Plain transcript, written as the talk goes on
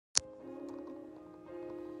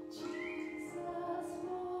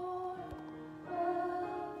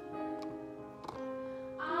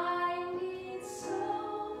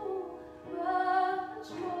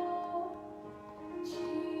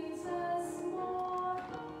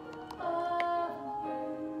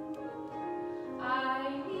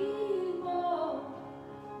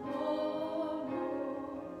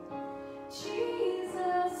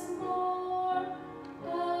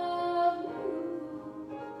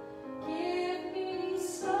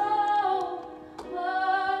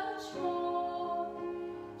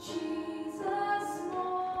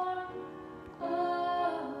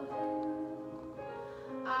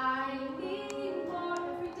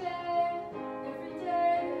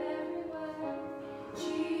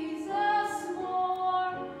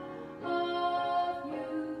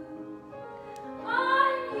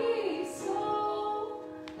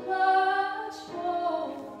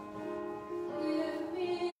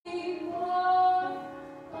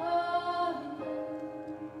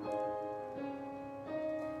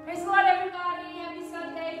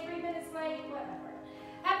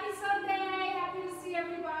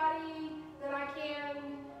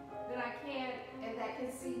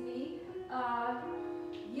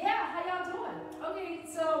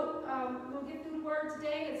word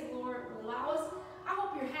today as the Lord will allow us. I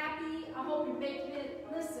hope you're happy. I hope you're making it.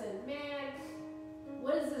 Listen, man,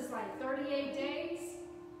 what is this, like 38 days?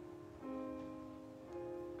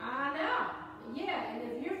 I know. Yeah, and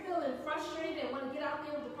if you're feeling frustrated and want to get out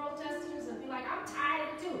there with the protesters and be like, I'm tired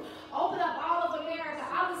of it too, open up all of America,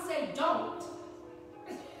 I would say don't.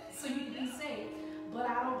 So you can be safe. But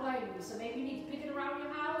I don't blame you. So maybe you need to pick it around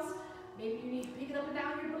your house. Maybe you need to pick it up and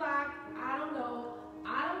down your block. I don't know.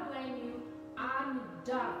 I don't blame you. I'm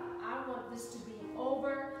done. I want this to be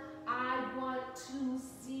over. I want to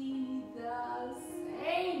see the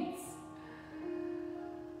saints.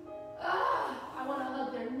 I want to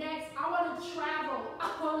hug their necks. I want to travel.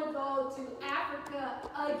 I want to go to Africa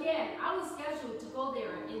again. I was scheduled to go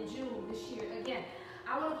there in June this year again.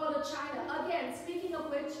 I want to go to China again. Speaking of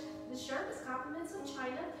which, the shirt is compliments of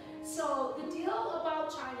China. So the deal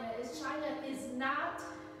about China is not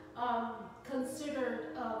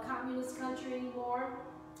considered a communist country anymore,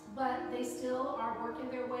 but they still are working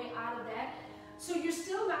their way out of that. So you're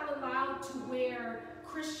still not allowed to wear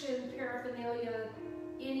Christian paraphernalia,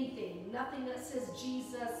 anything, nothing that says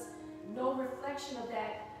Jesus, no reflection of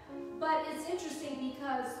that. But it's interesting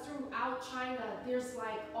because throughout China, there's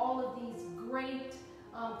like all of these great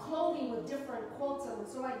clothing with different quotes on them.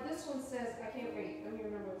 So like this one says, I can't wait, let me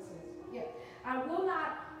remember what it says. Yeah, I will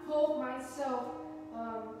not hold myself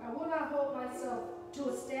to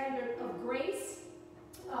a standard of grace,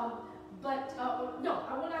 no,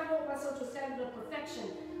 I will not hold myself to a standard of perfection,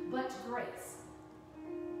 but to grace.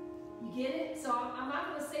 You get it? So I'm not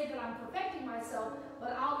going to say that I'm perfecting myself,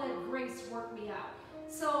 but I'll let grace work me out.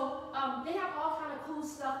 So they have all kind of cool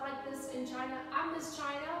stuff like this in China. I miss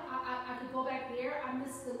China. I could go back there. I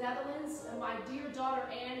miss the Netherlands and my dear daughter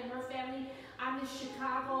Anne and her family. I miss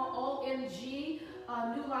Chicago, OMG,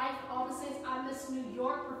 New Life, all the saints. I miss New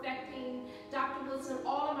York, perfecting Dr. Wilson,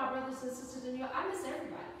 all of my brothers and sisters in New York. I miss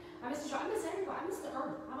everybody. I miss everybody. I miss the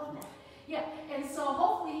earth. How about that? Yeah, and so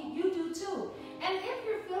hopefully you do too. And if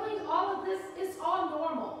you're feeling all of this, it's all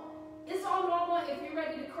normal. It's all normal. If you're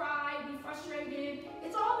ready to cry, be frustrated,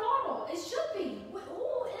 it's all normal. It should be. Who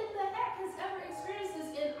in the heck has ever experienced this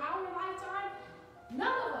in our lifetime?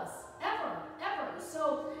 None of us, ever.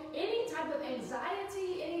 So any type of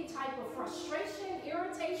anxiety, any type of frustration,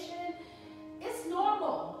 irritation, it's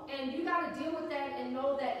normal. And you got to deal with that and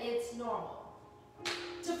know that it's normal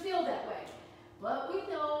to feel that way. But we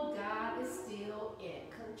know God is still in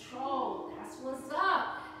control. That's what's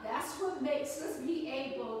up. That's what makes us be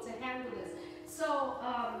able to handle this. So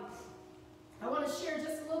I want to share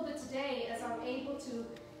just a little bit today as I'm able to,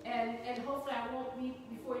 and hopefully I won't be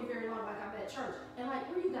before you very long like I'm at church. And like,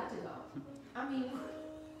 where you got to go? I mean,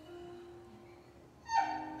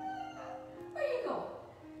 where you going?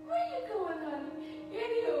 Where you going, honey?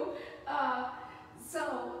 Anywho,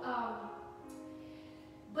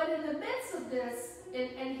 but in the midst of this,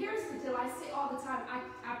 and here's the deal, I say all the time,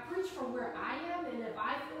 I preach from where I am, and if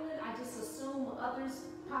I feel it, I just assume others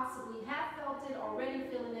possibly have felt it, already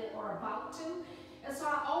feeling it, or about to. And so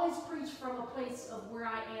I always preach from a place of where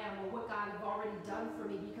I am or what God has already done for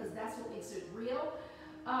me, because that's what makes it real.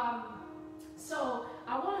 So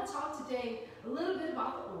I want to talk today a little bit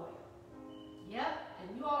about the oil. Yep,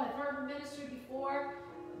 and you all have heard of ministry before,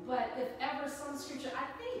 but if ever some scripture, I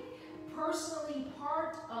think personally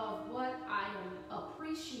part of what I am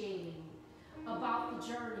appreciating about the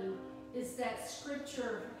journey is that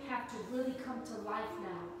scripture have to really come to life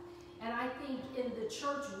now. And I think in the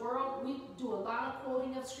church world, we do a lot of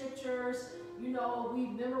quoting of scriptures, you know, we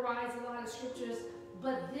memorize a lot of scriptures,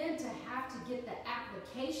 but then to have to get the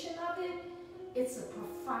application of it, it's a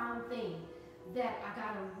profound thing that I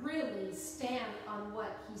gotta really stand on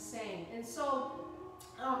what he's saying. And so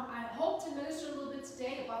I hope to minister a little bit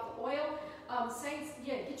today about the oil. Saints,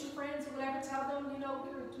 yeah, get your friends or whatever, tell them, you know,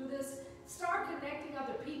 we're gonna do this. Start connecting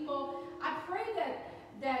other people. I pray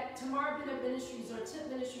that Tamara Bennett Ministries or TIP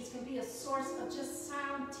Ministries can be a source of just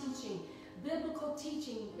sound teaching, biblical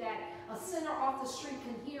teaching, that a sinner off the street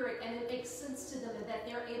can hear it and it makes sense to them and that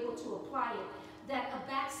they're able to apply it. That a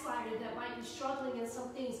backslider that might be struggling in some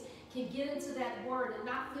things can get into that word and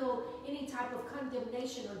not feel any type of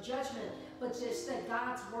condemnation or judgment, but just that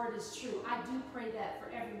God's word is true. I do pray that for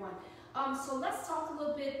everyone. So let's talk a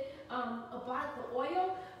little bit about the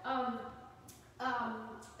oil.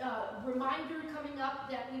 Reminder coming up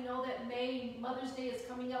that we know that Mother's Day is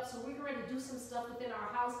coming up, so we're ready to do some stuff within our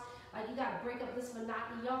house. Like, you got to break up this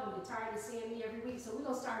monotony. Y'all gonna get tired of seeing me every week, so we're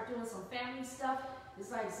gonna start doing some family stuff.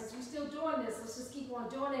 It's like, since we're still doing this, let's just keep on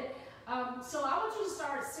doing it. So I want you to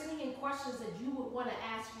start sending in questions that you would want to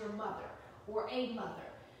ask your mother or a mother.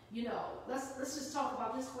 You know, let's just talk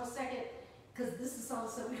about this for a second, because this is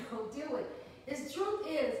something that we're going to deal with. Its truth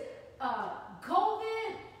is,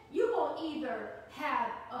 COVID, you're going to either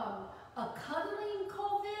have a cuddling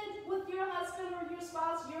COVID with your husband or your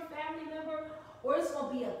spouse, your family member, or it's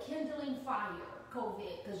going to be a kindling fire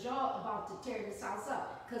COVID, because y'all about to tear this house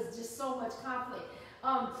up because just so much conflict.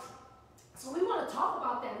 So we want to talk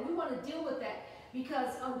about that. We want to deal with that,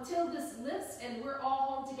 because until this lifts and we're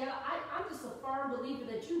all home together, I'm just a firm believer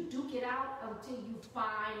that you duke it out until you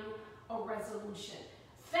find a resolution.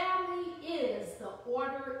 Family is the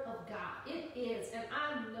order of God. It is. And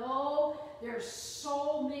I know there's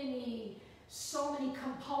so many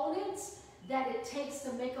components that it takes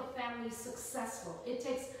to make a family successful. It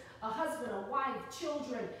takes a husband, a wife,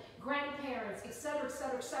 children, grandparents, etc.,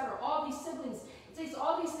 etc., etc., all these siblings. It takes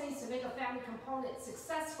all these things to make a family component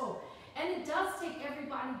successful. And it does take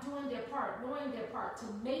everybody doing their part, knowing their part to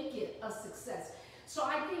make it a success. So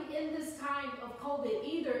I think in this time of COVID,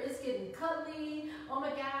 either it's getting cuddly, oh my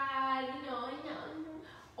God,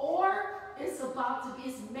 or it's about to be,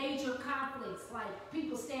 it's major conflicts, like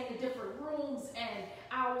people stand in different rooms and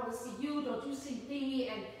I want to see you, don't you see me,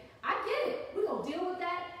 and I get it. We're going to deal with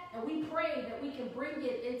that, and we pray that we can bring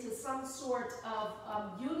it into some sort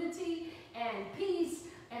of unity and peace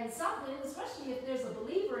and something, especially if there's a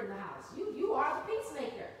believer in the house. You are the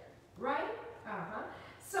peacemaker, right?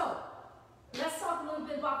 So let's talk a little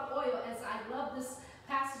bit about the oil, as I love this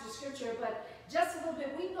passage of scripture, but just a little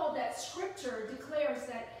bit. We know that scripture declares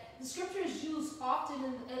that the scripture is used often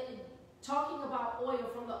in talking about oil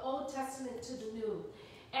from the Old Testament to the New.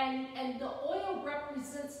 And the oil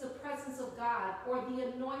represents the presence of God, or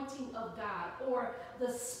the anointing of God, or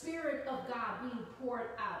the Spirit of God being poured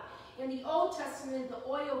out. In the Old Testament, the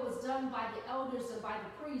oil was done by the elders and by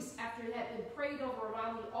the priests after it had been prayed over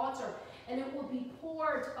around the altar. And it would be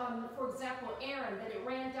poured, for example, Aaron, that it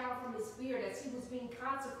ran down from his beard as he was being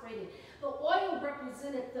consecrated. The oil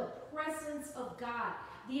represented the presence of God,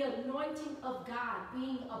 the anointing of God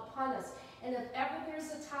being upon us. And if ever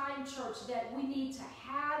there's a time, church, that we need to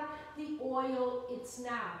have the oil, it's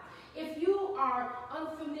now. If you are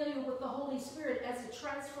unfamiliar with the Holy Spirit as it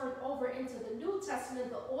transferred over into the New Testament,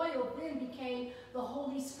 the oil then became the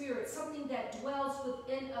Holy Spirit, something that dwells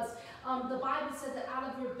within us. The Bible said that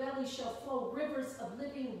out of your belly shall flow rivers of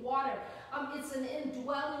living water. It's an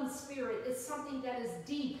indwelling spirit. It's something that is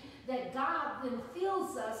deep, that God then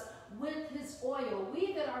fills us with his oil.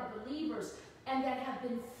 We that are believers and that have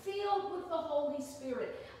been filled with the Holy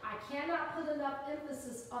Spirit. I cannot put enough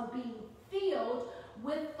emphasis on being filled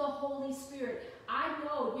with the Holy Spirit. I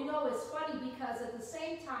know, it's funny, because at the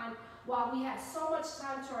same time, while we have so much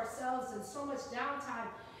time to ourselves and so much downtime,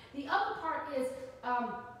 the other part is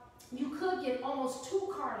you could get almost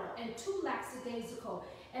too carnal and too lackadaisical,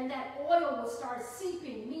 and that oil will start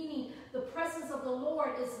seeping, meaning the presence of the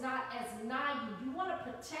Lord is not as nigh you. You want to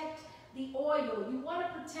protect the oil. You want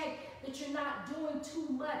to protect that you're not doing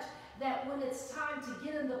too much, that when it's time to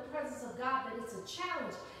get in the presence of God, that it's a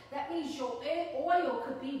challenge. That means your oil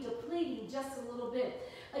could be depleting just a little bit.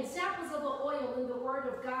 Examples of the oil in the Word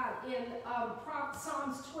of God in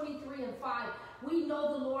Psalms 23 and 5. We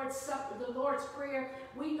know the Lord's Supper, the Lord's Prayer.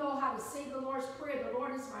 We know how to say the Lord's Prayer. The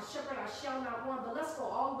Lord is my shepherd, I shall not want. But let's go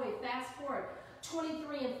all the way fast forward.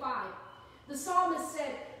 23 and 5. The psalmist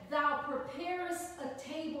said, Thou preparest a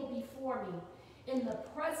table before me in the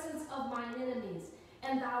presence of mine enemies,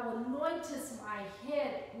 and thou anointest my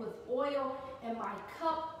head with oil, and my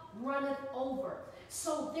cup runneth over.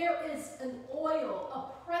 So there is an oil,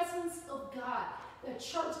 a presence of God. The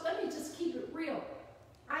church, let me just keep it real.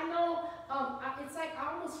 I know, it's like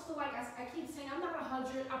I almost feel like I keep saying I'm not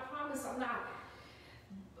 100. I promise I'm not.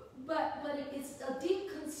 But it's a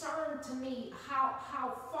deep concern to me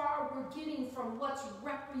how far we're getting from what's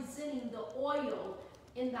representing the oil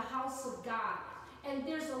in the house of God. And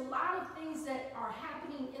there's a lot of things that are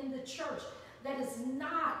happening in the church that is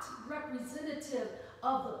not representative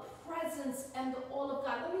of the presence and the oil of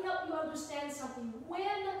God. Let me help you understand something. When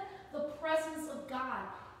the presence of God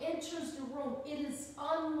enters the room, it is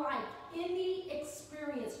unlike any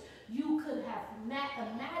experience you could have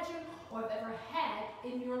imagined or have ever had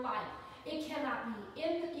in your life. It cannot be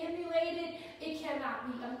emulated. It cannot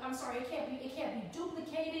be, it can't be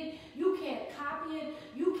duplicated. You can't copy it.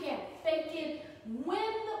 You can't fake it. When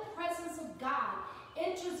the presence of God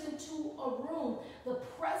enters into a room, the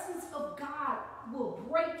presence of God will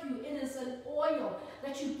break you. It is an oil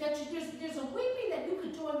that there's a weeping that you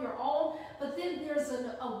could do on your own, but then there's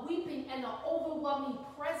a weeping and an overwhelming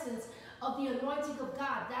presence of the anointing of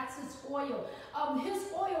God. That's his oil. His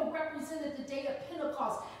oil represented the day of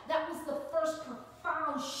Pentecost. That was the first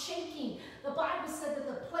profound shaking. The Bible said that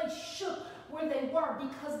the place shook where they were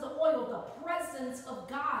because the oil, the presence of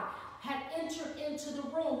God, had entered into the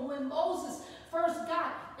room. When Moses first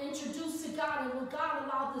got introduced to God, and when God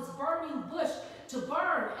allowed this burning bush to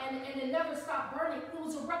burn, and it never stopped burning, it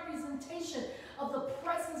was a representation of the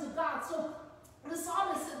presence of God. So the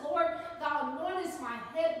psalmist said, Lord, thou anointest my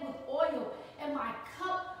head with oil, and my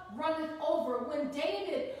cup runneth over. When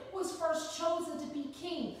David was first chosen to be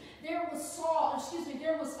king, there was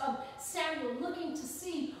Samuel looking to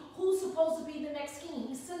see who's supposed to be the next king.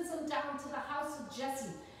 He sends him down to the house of Jesse.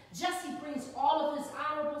 Jesse brings all of his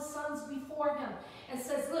honorable sons before him and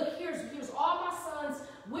says, look, here's all my sons.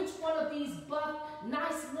 Which one of these buff,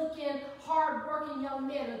 nice-looking, hard-working young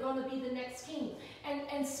men are going to be the next king?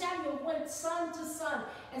 And Samuel went son to son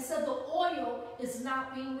and said, the oil is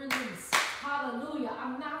not being released. Hallelujah.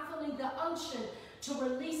 I'm not feeling the unction to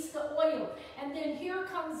release the oil. And then here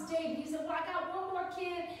comes David. He said, well, I got one more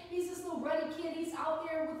kid. He's this little ruddy kid. He's out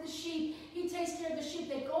there with the sheep. He takes care of the sheep.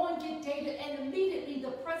 They go and get David, and immediately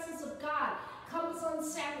the presence of God comes on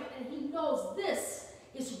Samuel, and he knows this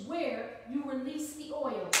is where you release the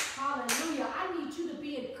oil. Hallelujah. I need you to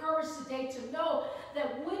be encouraged today to know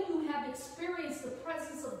that when you have experienced the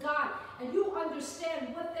presence of God and you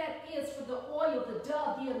understand what that is for the oil, the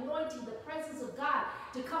dove, the anointing, the presence of God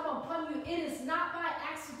to come upon you, it is not by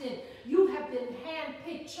accident. You have been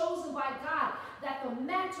handpicked, chosen by God, that the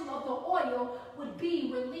mantle of the oil would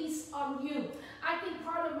be released on you. I think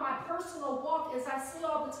part of my personal walk, as I say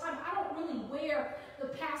all the time, I don't really wear the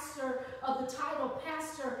pastor of the title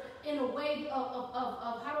pastor in a way of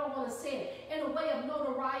how do I want to say it, in a way of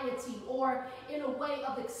notoriety or in a way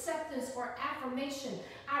of acceptance or affirmation.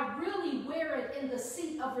 I really wear it in the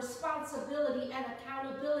seat of responsibility and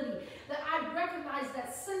accountability, that I recognize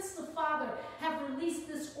that since the Father have released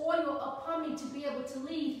this oil upon me to be able to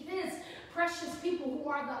lead his precious people who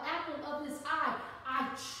are the apple of his eye, I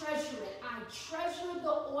treasure it. I treasure the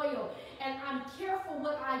oil, and I'm careful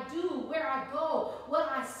what I do, where I go, what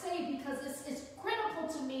I say, because it's critical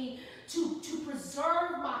to me to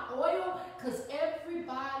preserve my oil, because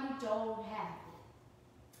everybody don't have it.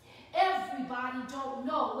 Everybody don't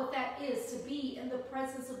know what that is to be in the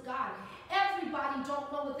presence of God. Everybody don't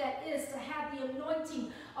know what that is to have the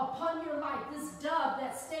anointing upon your life, this dove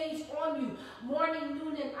that stays on you morning,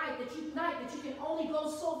 noon, and night, that you can only go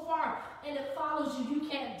so far and it follows you. You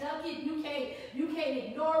can't duck it, you can't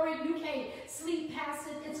ignore it, you can't sleep past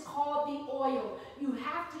it. It's called the oil. You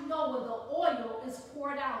have to know when the oil is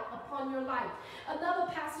poured out upon your life. Another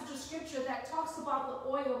passage of scripture that talks about the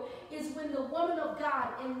oil is when the woman of God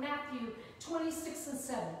in Matthew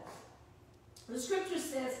 26:7. The scripture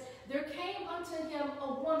says, there came unto him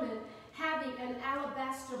a woman having an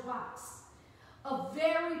alabaster box of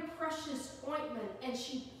very precious ointment, and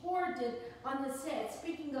she poured it on his head,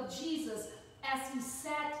 speaking of Jesus, as he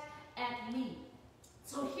sat at meat.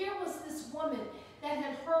 So here was this woman that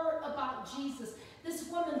had heard about Jesus, this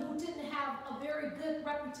woman who didn't have a very good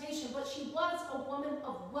reputation, but she was a woman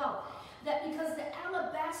of wealth. That because the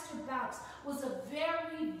alabaster box was a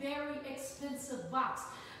very, very expensive box.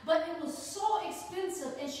 But it was so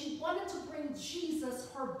expensive, and she wanted to bring Jesus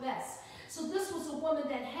her best. So this was a woman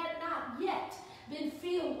that had not yet been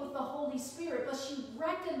filled with the Holy Spirit, but she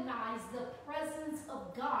recognized the presence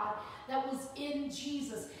of God that was in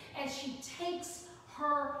Jesus. And she takes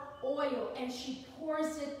her oil and she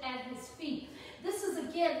pours it at his feet. This is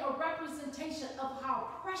again a representation of how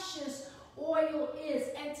precious oil is.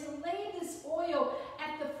 And to lay this oil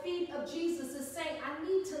at the feet of Jesus is saying, I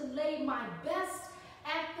need to lay my best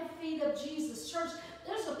at the feet of Jesus. Church,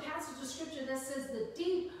 there's a passage of scripture that says the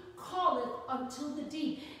deep calleth unto the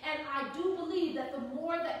deep. And I do believe that the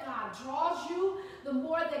more that God draws you, the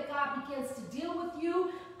more that God begins to deal with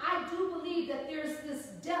you, I do believe that there's this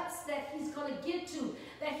depths that he's going to get to,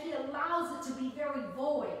 that he allows it to be very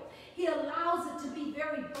void. He allows it to be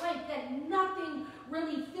very blank, that nothing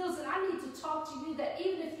really fills it. I need to talk to you that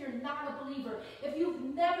even if you're not a believer, if you've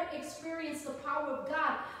never experienced the power of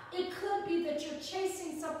God, it could be that you're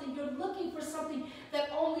chasing something, you're looking for something that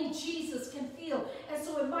only Jesus can feel. And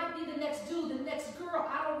so it might be the next dude, the next girl,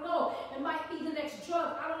 I don't know. It might be the next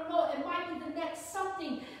drug, I don't know. It might be the next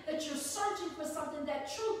something that you're searching for something.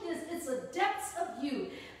 That truth is, it's a depths of you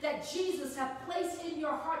that Jesus has placed in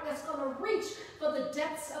your heart that's going to reach for the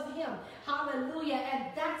depths of him. Hallelujah. And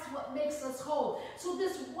that's what makes us whole. So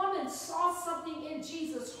this woman saw something in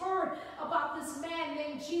Jesus, heard about this man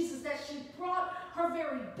named Jesus, that she brought her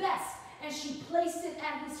very best and she placed it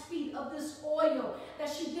at his feet of this oil that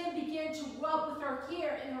she then began to rub with her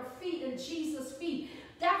hair and her feet and Jesus' feet.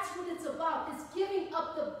 That's what it's about. It's giving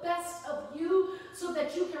up the best of you so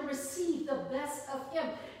that you can receive the best of him.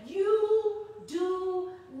 You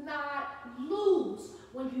do not lose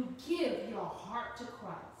when you give your heart to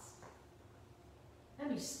Christ.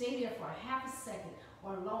 stay there for a half a second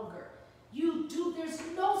or longer. There's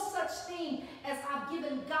no such thing as I've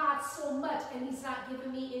given God so much and he's not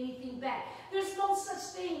giving me anything back. There's no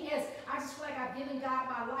such thing as I just feel like I've given God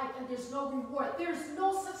my life and there's no reward. There's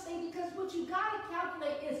no such thing, because what you got to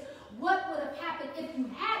calculate is what would have happened if you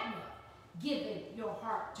hadn't given your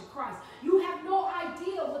heart to Christ. You have no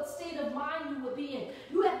idea what state of mind you would be in.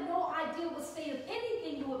 You have no idea what state of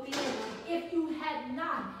anything you would be in if you had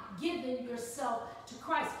not given yourself to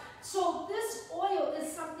Christ. So this oil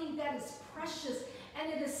is something that is precious,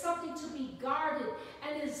 and it is something to be guarded,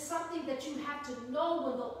 and it is something that you have to know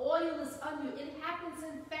when the oil is on you. It happens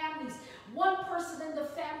in families. One person in the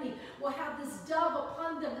family will have this dove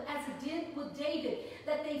upon them, as it did with David,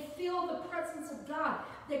 that they feel the presence of God,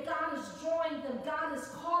 that God is drawing them, God is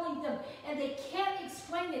calling them, and they can't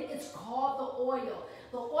explain it. It's called the oil.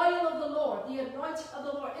 The oil of the Lord, the anointing of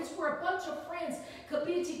the Lord. It's where a bunch of friends could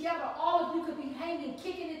be together. All of you could be hanging,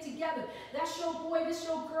 kicking it together. That's your boy, this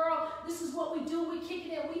your girl. This is what we do. We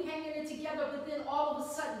kicking it, we hanging it together. But then all of a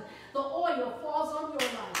sudden, the oil falls on your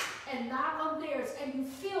life and not on theirs. And you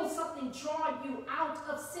feel something drawing you out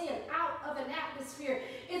of sin, out of an atmosphere.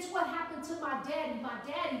 It's what happened to my daddy. My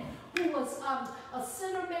daddy, who was a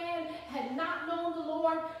sinner man, had not known the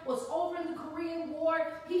Lord, was over in the Korean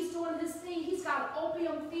War. He's doing his thing. He's got an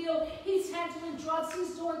opium field. He's handling drugs.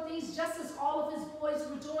 He's doing things just as all of his boys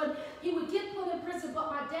were doing. He would get put in prison,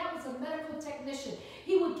 but my dad was a medical technician.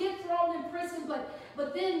 He would get thrown in prison,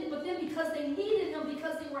 but then because they needed him,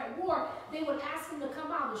 because they were at war, they would ask him to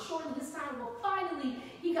come out and shorten his time. Well, finally,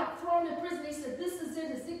 he got thrown in prison. They said, this is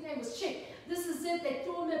it. His nickname was Chick. This is it. They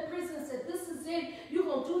threw him in prison and said, this is it. You're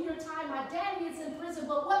going to do your time. My daddy is in prison.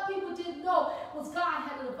 But what people didn't know was God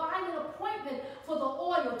had a divine appointment for the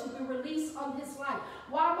oil to be released on his life.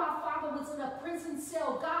 While my father was in a prison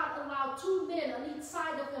cell, God allowed two men on each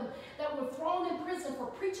side of him that were thrown in prison for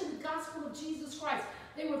preaching the gospel of Jesus Christ.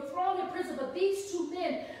 They were thrown in prison, but these two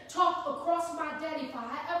men talked across my daddy for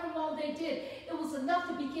however long they did. It was enough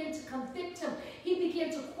to begin to convict him. He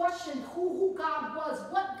began to question who God was,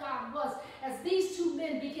 what God was, as these two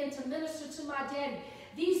men began to minister to my daddy.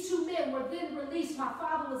 These two men were then released. My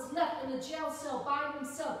father was left in a jail cell by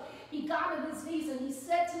himself. He got on his knees and he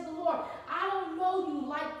said to the Lord, I don't know you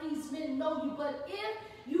like these men know you, but if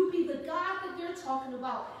you be the God that they're talking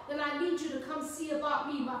about, then I need you to come see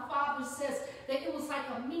about me. My father says that it was like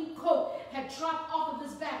a mink coat had dropped off of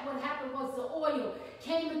his back. What happened was the oil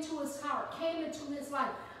came into his heart, came into his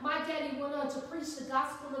life. My daddy went on to preach the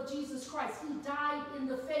gospel of Jesus Christ. He died in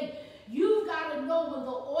the faith. You've got to know when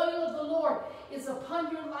the oil of the Lord is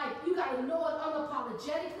upon your life. You got to know it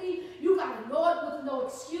unapologetically. You got to know it with no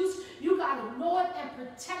excuse. You got to know it and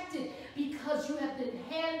protect it, because you have been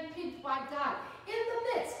handpicked by God. In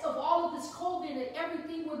the midst of all of this COVID and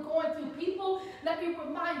everything we're going through, people, let me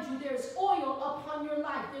remind you, there's oil upon your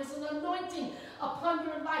life. There's an anointing upon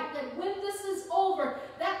your life that when this is over,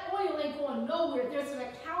 that oil ain't going nowhere. There's an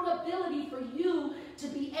accountability for you to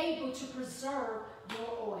be able to preserve your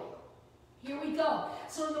oil. Here we go.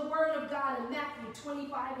 So in the Word of God in Matthew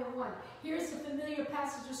 25:1, here's the familiar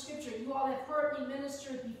passage of Scripture. You all have heard me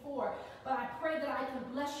minister before, but I pray that I can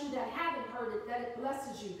bless you that haven't heard it, that it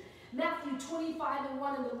blesses you. Matthew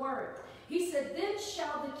 25:1 in the Word. He said, then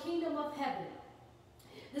shall the kingdom of heaven.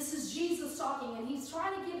 This is Jesus talking, and he's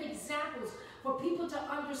trying to give examples for people to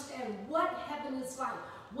understand what heaven is like.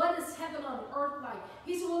 What is heaven on earth like?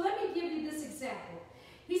 He said, well, let me give you this example.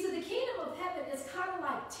 He said, the kingdom of heaven is kind of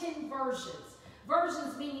like 10 virgins.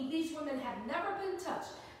 Virgins meaning these women have never been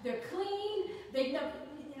touched. They're clean. They never,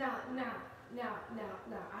 now,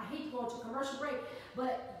 I hate going to commercial break,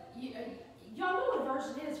 but y'all know what a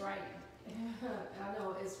virgin is, right? I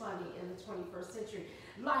know, it's funny in the 21st century.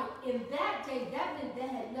 Like, in that day, that meant they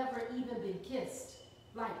had never even been kissed.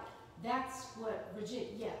 Like, that's what virgin,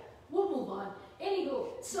 yeah. We'll move on.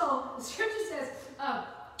 Anywho, so the scripture says,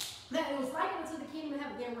 that it was like unto the kingdom of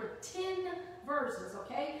heaven. There were 10 virgins,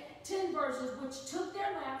 okay? 10 virgins which took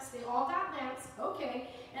their lamps. They all got lamps, okay?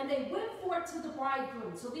 And they went forth to the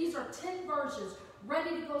bridegroom. So these are 10 virgins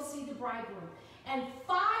ready to go see the bridegroom. And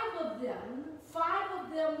five of them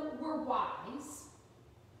were wise,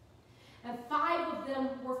 and 5 of them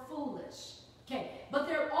were foolish. Okay, but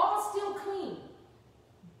they're all still clean.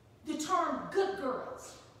 The term good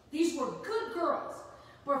girls. These were good girls.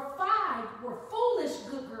 But 5 were foolish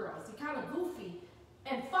good girls. They're kind of goofy.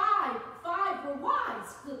 And 5 were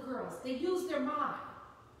wise good girls. They used their mind.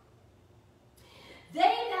 They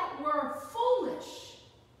that were foolish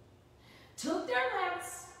took their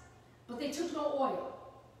lamps, but they took no oil.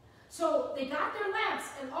 So they got their lamps,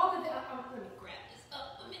 and all of them. Let me grab this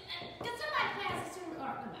up a minute. Can somebody pass this to me?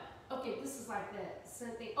 Okay, this is like that same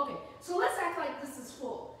thing. Okay, so let's act like this is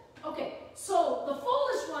full. Okay, so the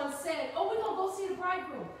foolish one said, oh, we're going to go see the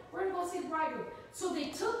bridegroom. We're going to go see the bridegroom. So they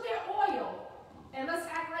took their oil, and let's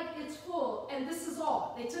act like it's full, and this is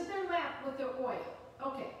all. They took their lamp with their oil.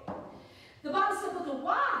 Okay. The Bible said, but the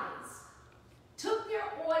wise took their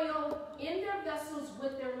oil in their vessels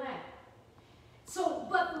with their lamp. So,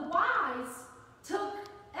 but the wise took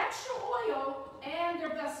extra oil and their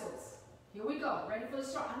vessels. Here we go. Ready for the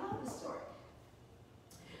story? I love this story.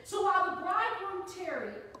 So while the bridegroom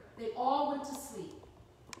tarried, they all went to sleep.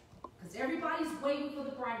 Because everybody's waiting for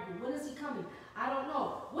the bridegroom. When is he coming? I don't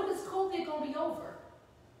know. When is COVID going to be over?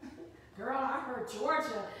 Girl, I heard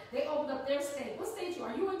Georgia, they opened up their state. What state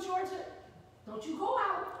are you in, Georgia? Don't you go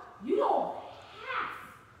out. You don't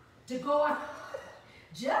have to go out.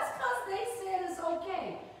 Just because they said it's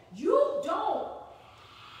okay. You don't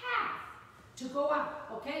have to go out.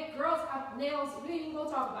 Okay? Girls, nails, we ain't even going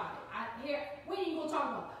to talk about it. We ain't even going to talk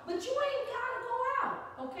about it. But you ain't got to go out.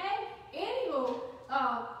 Okay? Anywho,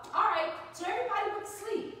 all right, so everybody went to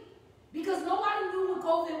sleep. Because nobody knew when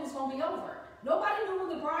COVID was going to be over. Nobody knew when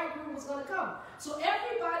the bridegroom was going to come. So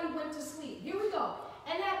everybody went to sleep. Here we go.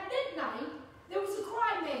 And at midnight, there was a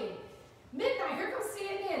cry made. Midnight, here comes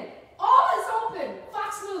CNN. All is open.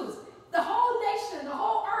 Fox News. The whole nation, the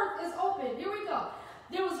whole earth is open. Here we go.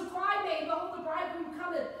 There was a cry made, behold, the bridegroom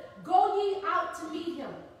cometh. Go ye out to meet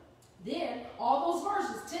him. Then all those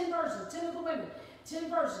virgins, 10 virgins, 10 of the women, 10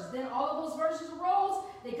 virgins. Then all of those virgins arose.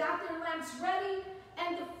 They got their lamps ready.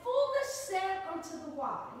 And the foolish said unto the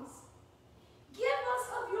wise, give us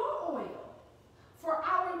of your oil, for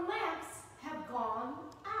our lamps have gone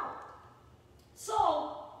out.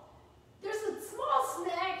 So there's a small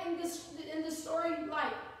snag in this story.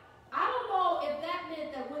 Like, I don't know if that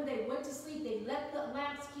meant that when they went to sleep, they let the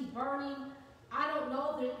lamps keep burning. I don't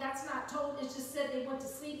know. That's not told. It just said they went to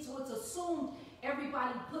sleep, so it's assumed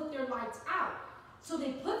everybody put their lights out. So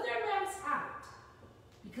they put their lamps out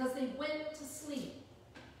because they went to sleep.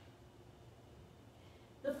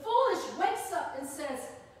 The foolish wakes up and says,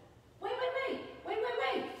 wait.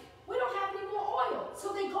 We don't have any more oil.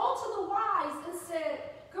 So they go to the wise and said,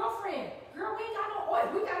 girlfriend, girl, we ain't got no oil.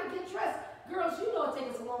 We got to get dressed. Girls, you know it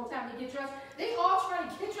takes us a long time to get dressed. They all trying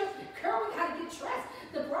to get dressed. Girl, we got to get dressed.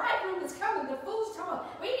 The bridegroom is coming. The fool's coming.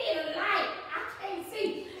 We need a light. I can't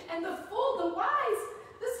see. And the wise,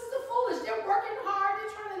 this is the foolish. They're working hard.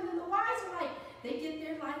 They're trying to, and the wise are like, they get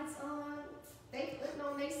their lights on. They putting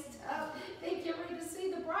on their stuff. They get ready to see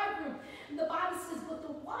the bridegroom. And the Bible says, but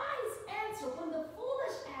the wise answer, when the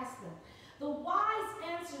foolish asked them, the wise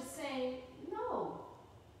answered saying, no,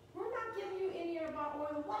 we're not giving you any of our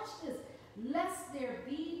oil. Watch this. Lest there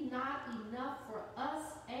be not enough for us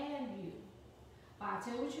and you. But I'll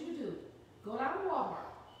tell you what you can do. Go down to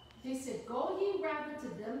Walmart. They said, go ye rather to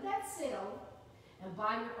them that sell and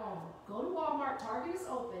buy your own. Go to Walmart. Target is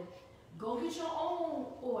open. Go get your own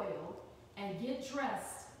oil and get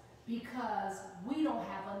dressed, because we don't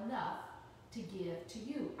have enough to give to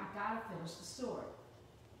you. I gotta finish the story.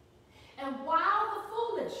 And while the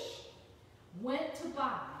foolish went to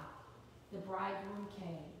buy, the bridegroom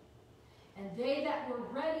came. And they that were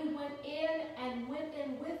ready went in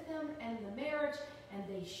with him and the marriage, and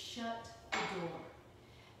they shut the door.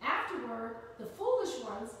 Afterward, the foolish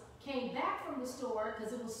ones came back from the store,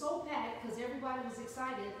 because it was so packed, because everybody was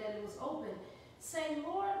excited that it was open, saying,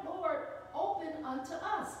 Lord, Lord, open unto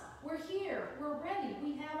us. We're here. We're ready.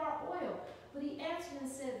 We have our oil. But he answered and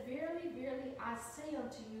said, verily, verily, I say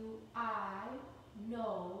unto you, I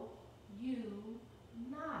know you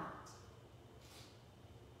not.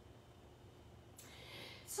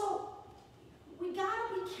 So we got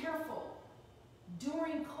to be careful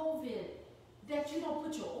during COVID that you don't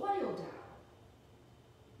put your oil down.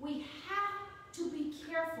 We have to be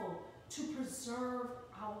careful to preserve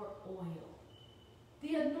our oil.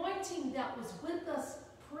 The anointing that was with us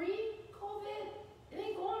pre-COVID, it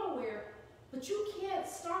ain't going nowhere, but you can't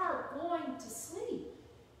start going to sleep.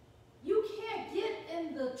 You can't get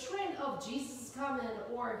in the trend of Jesus is coming,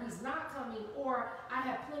 or he's not coming, or I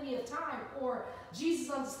have plenty of time, or Jesus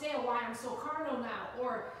understand why I'm so carnal now,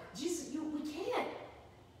 or Jesus, we can't.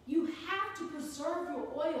 You have to preserve your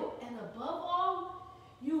oil, and above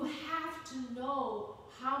all, you have to know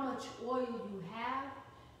how much oil you have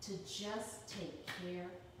to just take care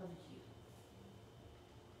of you.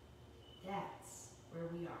 That's where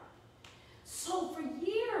we are. So for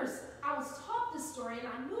years, I was taught this story, and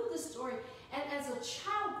I knew this story, and as a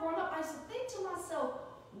child growing up, I used to think to myself,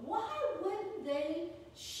 why wouldn't they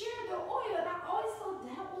share their oil? And I always thought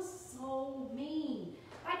that was so mean.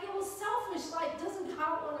 Like, it was selfish. Like, doesn't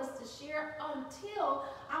God want us to share? Until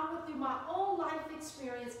I went through my own life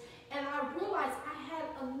experience And I realized I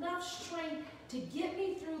had enough strength to get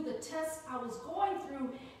me through the tests I was going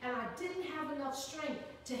through, and I didn't have enough strength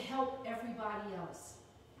to help everybody else.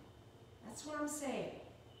 That's what I'm saying.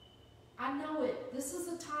 I know it. This is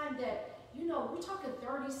a time that, you know, we're talking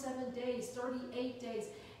 37 days, 38 days.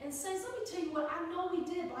 And saints, let me tell you what I know we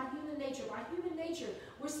did by human nature. By human nature,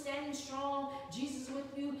 we're standing strong. Jesus with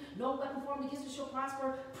you. No weapon formed against you shall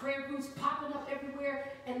prosper. Prayer groups popping up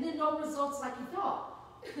everywhere. And then no results like you thought.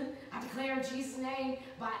 I declare in Jesus' name,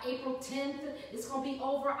 by April 10th, it's going to be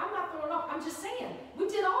over. I'm not throwing off. I'm just saying. We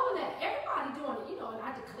did all of that. Everybody doing it. You know, and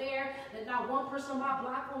I declare that not one person on my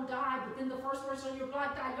block won't die, but then the first person on your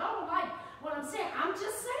block died. Y'all don't like what I'm saying. I'm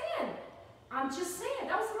just saying. I'm just saying.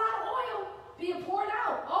 That was a lot of oil being poured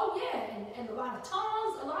out. Oh, yeah. And a lot of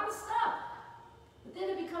tongues, a lot of stuff. But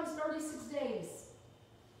then it becomes 36 days.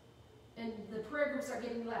 And the prayer groups are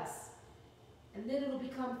getting less. And then it'll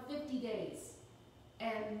become 50 days.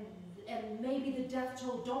 And maybe the death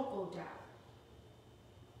toll don't go down.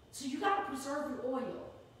 So you got to preserve your oil.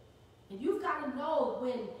 And you've got to know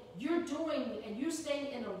when you're doing and you're staying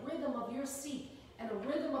in a rhythm of your seek and a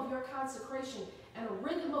rhythm of your consecration and a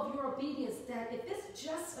rhythm of your obedience, that if it's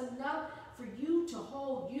just enough for you to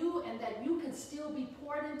hold you and that you can still be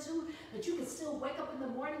poured into, that you can still wake up in the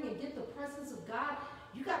morning and get the presence of God,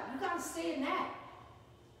 you got to stay in that.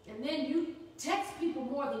 And then you text people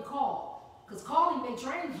more than call. Because calling may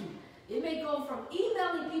drain you. It may go from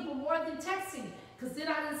emailing people more than texting, because then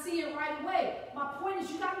I didn't see it right away. My point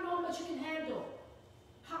is, you got to know how much you can handle.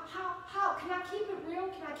 How can I keep it real?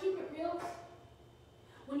 Can I keep it real?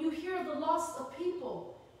 When you hear the loss of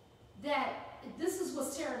people, that this is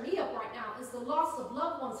what's tearing me up right now, is the loss of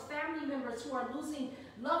loved ones, family members who are losing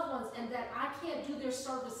loved ones, and that I can't do their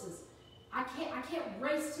services. I can't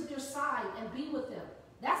race to their side and be with them.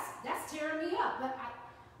 That's tearing me up. But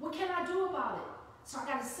what can I do about it? So I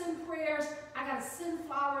got to send prayers. I got to send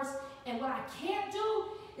flowers. And what I can't do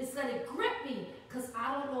is let it grip me, because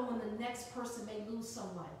I don't know when the next person may lose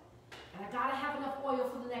someone. And I got to have enough oil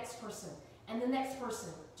for the next person and the next person.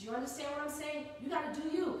 Do you understand what I'm saying? You got to do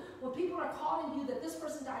you. When people are calling you that this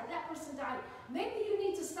person died, that person died, maybe you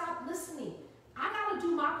need to stop listening. I got to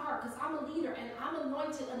do my part, because I'm a leader and I'm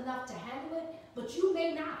anointed enough to handle it, but you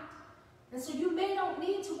may not. And so you may don't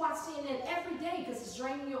need to watch CNN every day because it's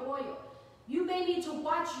draining your oil. You may need to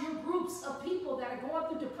watch your groups of people that are going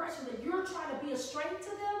through depression, that you're trying to be a strength to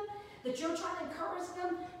them, that you're trying to encourage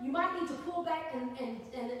them. You might need to pull back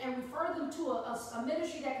and refer them to a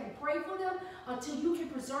ministry that can pray for them until you can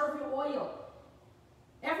preserve your oil.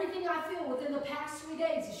 Everything I feel within the past 3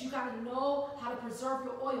 days is you got to know how to preserve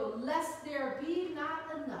your oil, lest there be not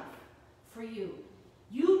enough for you.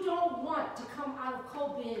 You don't want to come out of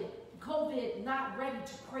COVID not ready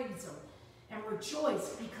to praise Him and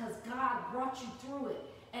rejoice, because God brought you through it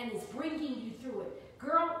and is bringing you through it.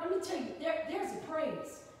 Girl, let me tell you, there's a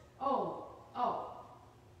praise.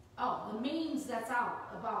 The memes that's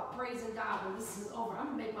out about praising God when this is over. I'm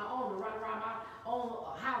going to make my own and run around my own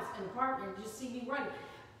house and apartment and just see me running.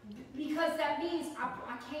 Because that means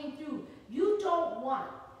I came through. You don't want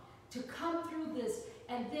to come through this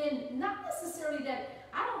and then not necessarily that.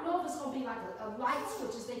 I don't know if it's going to be like a light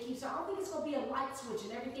switch, as they keep saying. I don't think it's going to be a light switch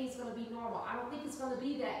and everything's going to be normal. I don't think it's going to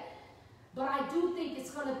be that. But I do think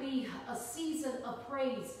it's going to be a season of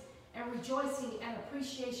praise and rejoicing and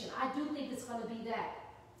appreciation. I do think it's going to be that.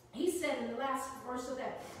 He said in the last verse of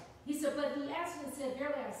that, he said, but he answered and said,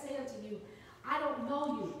 verily I say unto you, I don't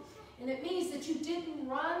know you. And it means that you didn't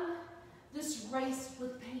run this race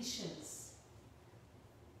with patience.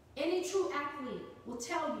 Any true athlete will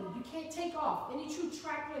tell you, you can't take off. Any true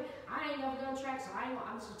track, I ain't never done track, so I'm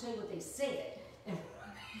just going to tell you what they said.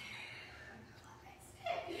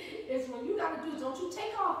 It's when you got to do, don't you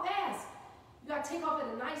take off fast. You got to take off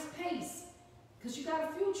at a nice pace, because you got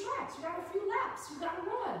a few tracks, you got a few laps, you got to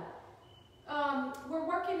run. We're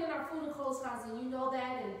working in our food and clothes house, and you know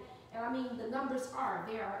that, and I mean, the numbers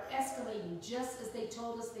they are escalating just as they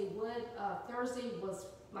told us they would. Thursday was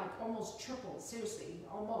like almost triple, seriously,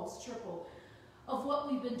 almost triple of what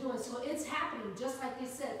we've been doing. So it's happening, just like they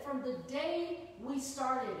said, from the day we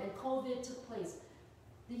started and COVID took place.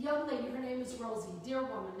 The young lady, her name is Rosie, dear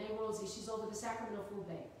woman named Rosie, she's over the Sacramento Food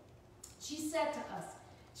Bank. She said to us,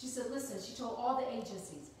 she said, listen, she told all the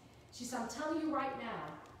agencies, she said, I'm telling you right now,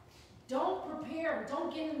 don't prepare,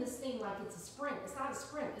 don't get in this thing like it's a sprint. It's not a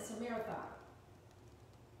sprint, it's a marathon.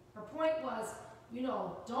 Her point was, you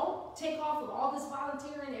know, don't take off with all this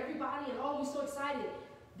volunteering, everybody, and oh, we're so excited.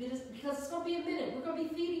 Because it's going to be a minute. We're going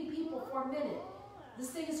to be feeding people for a minute. This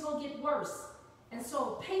thing is going to get worse. And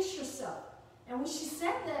so pace yourself. And when she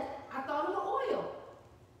said that, I thought of the oil.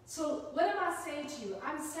 So what am I saying to you?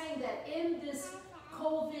 I'm saying that in this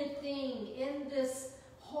COVID thing, in this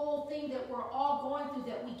whole thing that we're all going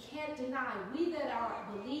through that we can't deny, we that are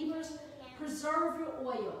believers, preserve your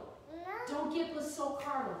oil. Don't get us so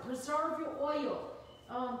carnal. Preserve your oil.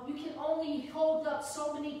 You can only hold up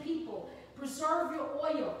so many people. Preserve your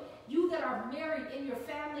oil. You that are married in your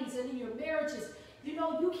families and in your marriages, you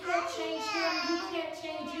know, you can't change him. You can't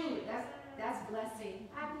change you. That's blessing.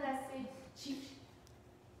 I'm blessing.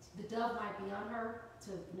 The dove might be on her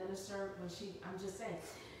to minister when I'm just saying.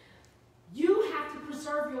 You have to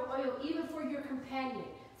preserve your oil even for your companion,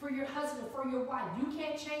 for your husband, for your wife. You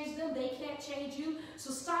can't change them. They can't change you.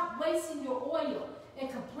 So stop wasting your oil and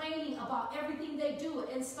complaining about everything they do,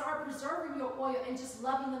 and start preserving your oil and just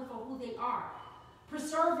loving them for who they are.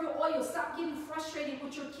 Preserve your oil. Stop getting frustrated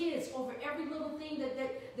with your kids over every little thing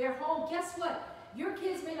that they're home. Guess what? Your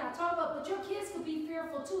kids may not talk about, but your kids could be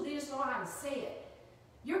fearful too. They just don't know how to say it.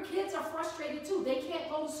 Your kids are frustrated too. They can't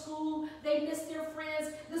go to school. They miss their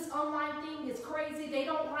friends. This online thing is crazy. They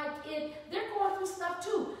don't like it. They're going through stuff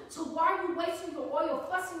too. So why are you wasting your oil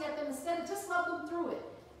fussing at them instead of just love them through it?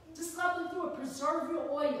 Just love them through it. Preserve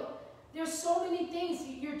your oil. There's so many things.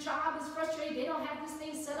 Your job is frustrating. They don't have this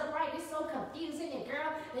thing set up right. It's so confusing. And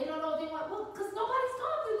girl, they don't know what they want. Well, because nobody's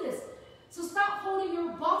going through this. So stop holding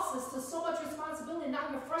your bosses to so much responsibility. Now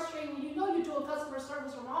you're frustrated when you know you're doing customer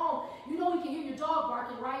service from home. You know you can hear your dog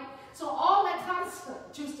barking, right? So all that kind of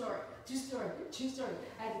stuff. True story. True story. True story.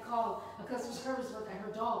 I had to call a customer service worker and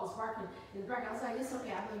her dog was barking in the background. I was like, it's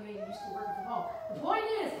okay. I know you ain't used to working from home. The point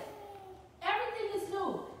is, everything is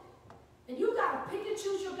new. And you got to pick and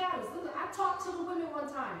choose your battles. Look, I talked to the women one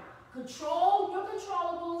time. Control your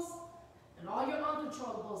controllables and all your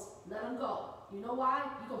uncontrollables, let them go. You know why?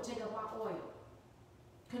 You're going to take up my oil.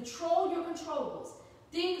 Control your controllables.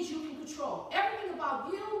 Things you can control. Everything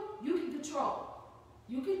about you, you can control.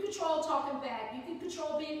 You can control talking back. You can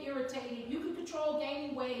control being irritated. You can control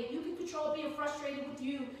gaining weight. You can control being frustrated with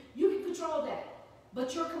you. You can control that.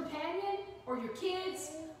 But your companion or your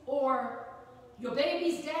kids or your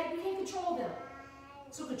baby's dad, you can't control them.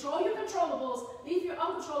 So control your controllables, leave your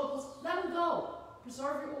uncontrollables, let them go.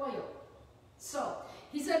 Preserve your oil. So,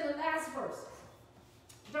 he said in the last verse,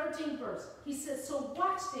 13th verse, he says, so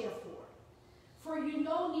watch therefore, for you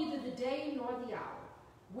know neither the day nor the hour,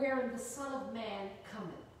 wherein the Son of Man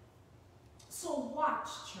cometh. So watch,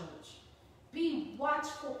 church. Be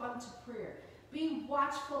watchful unto prayer. Be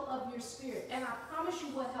watchful of your spirit. And I promise you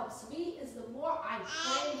what helps me is the more I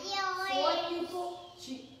pray for people.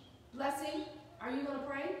 Blessing, are you going to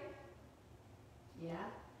pray? Yeah?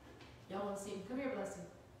 Y'all want to see me? Come here, Blessing.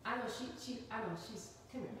 I know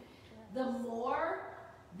come here. The more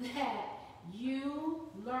that you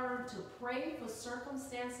learn to pray for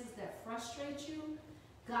circumstances that frustrate you,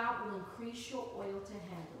 God will increase your oil to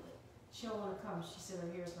handle it. She don't want to come. She said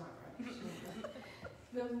her hair is not right.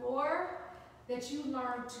 The more that you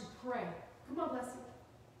learn to pray. Come on, Blessing.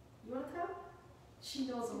 You want to come? She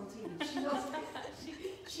knows I'm on TV. She knows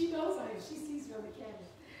she knows I am. She sees me on the camera.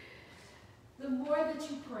 The more that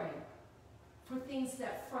you pray for things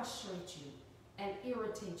that frustrate you and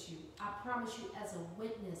irritate you, I promise you as a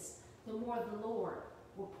witness, the more the Lord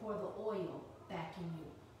will pour the oil back in you.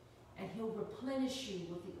 And he'll replenish you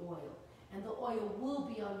with the oil. And the oil will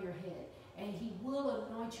be on your head. And he will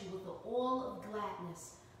anoint you with the oil of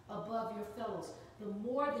gladness above your fellows. The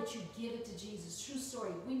more that you give it to Jesus. True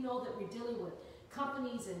story. We know that we're dealing with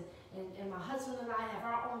companies and my husband and I have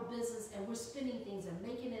our own business and we're spinning things and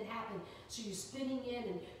making it happen. So you're spinning in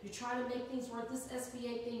and you're trying to make things work. This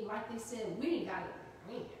SBA thing, like they said, we ain't got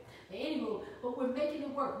it. Anywho, but we're making it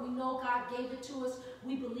work. We know God gave it to us.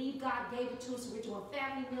 We believe God gave it to us. We're doing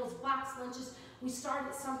family meals, box lunches. We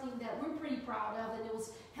started something that we're pretty proud of, and it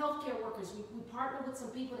was healthcare workers. We partnered with some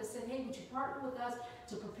people that said, hey, would you partner with us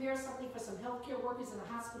to prepare something for some healthcare workers in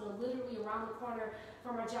a hospital literally around the corner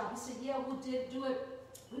from our job? We said, yeah, we'll do it.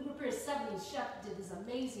 We prepared 70, Chef did this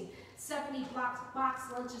amazing 70 box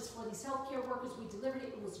lunches for these healthcare workers. We delivered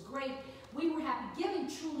it. It was great. We were happy. Giving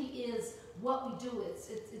truly is what we do.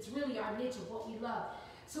 It's really our niche of what we love.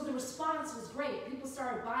 So the response was great. People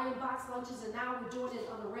started buying box lunches, and now we're doing it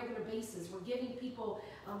on a regular basis. We're giving people,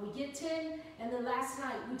 we get 10, and then last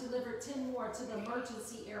night we delivered 10 more to the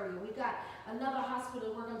emergency area. We got another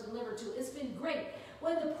hospital we're going to deliver to. It's been great.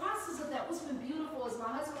 Well, in the process of that, what's been beautiful is my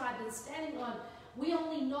husband and I have been standing on, we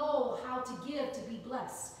only know how to give to be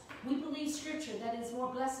blessed. We believe scripture that it's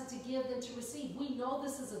more blessed to give than to receive. We know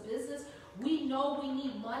this is a business. We know we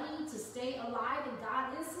need money to stay alive, and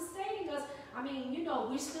God is sustaining us. I mean, you know,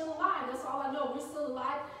 we're still alive. That's all I know. We're still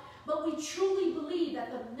alive. But we truly believe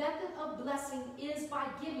that the method of blessing is by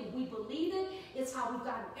giving. We believe it. It's how we've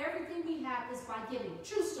gotten everything we have is by giving.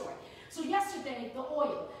 True story. So yesterday, the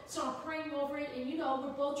oil. So I'm praying over it, and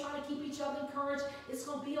we're both trying to keep each other encouraged. It's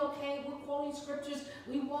going to be okay. We're quoting scriptures.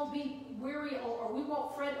 We won't be weary or we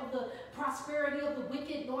won't fret of the prosperity of the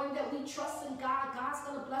wicked, knowing that we trust in God. God's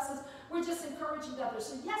going to bless us. We're just encouraging others.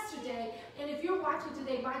 So yesterday, and if you're watching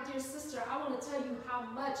today, my dear sister, I want to tell you how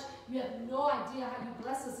much you have no idea how you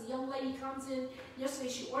bless us. A young lady comes in yesterday.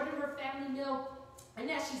 She ordered her family meal. And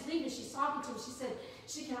as she's leaving, she's talking to him. She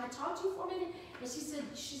said, can I talk to you for a minute? And she said,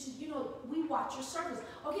 we watch your service.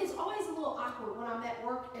 Okay, it's always a little awkward when I'm at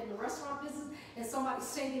work in the restaurant business and somebody's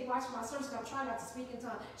saying they watch my service, and I'm trying not to speak in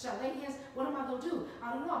tongues. Should I lay hands? What am I going to do?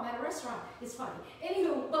 I don't know. I'm at a restaurant. It's funny.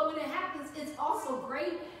 Anywho, but when it happens, it's also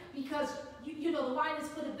great because, the wine is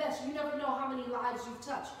for the best. You never know how many lives you've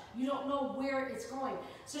touched. You don't know where it's going.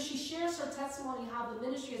 So she shares her testimony, how the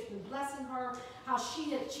ministry has been blessing her, how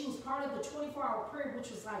she was part of the 24-hour prayer, which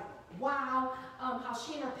was like, wow, how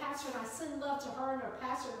she and her pastor, and I send love to her and her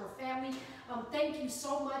pastor and her family. Thank you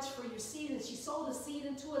so much for your seed. And she sold a seed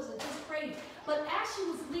into us and just prayed. But as she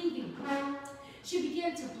was leaving, she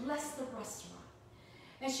began to bless the restaurant.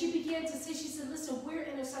 And she began to say, she said, listen, we're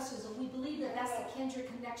intercessors, and we believe that that's a kindred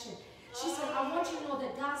connection. She said, I want you to know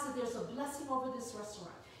that God said there's a blessing over this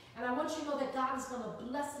restaurant. And I want you to know that God is going to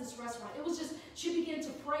bless this restaurant. It was just, she began to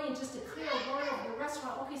pray and just declare a word over the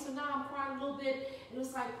restaurant. Okay, so now I'm crying a little bit. And it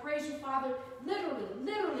was like, praise you, Father.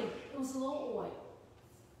 Literally, it was a little oil.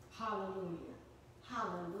 Hallelujah.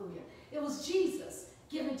 Hallelujah. It was Jesus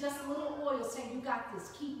giving just a little oil saying, you got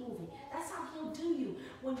this, keep moving. That's how he'll do you.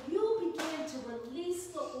 When you begin to release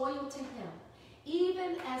the oil to him,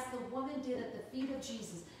 even as the woman did at the feet of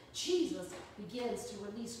Jesus, Jesus begins to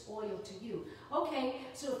release oil to you. Okay,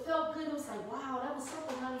 so it felt good. It was like, wow, that was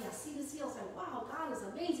something, honey. I see this here. I was like, wow, God is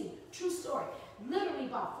amazing. True story. Literally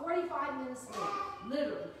about 45 minutes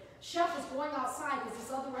later, chef was going outside because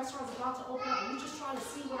this other restaurant's about to open up, and we're just trying to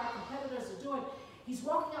see what our competitors are doing. He's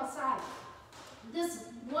walking outside. This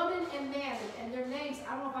woman and man, and their names,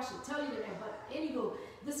 I don't know if I should tell you their name, but anywho,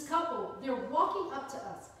 this couple, they're walking up to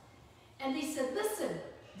us. And they said, listen,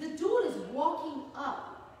 the dude is walking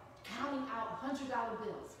up, counting out $100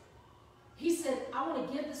 bills. He said, I want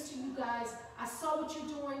to give this to you guys. I saw what you're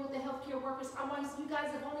doing with the healthcare workers. You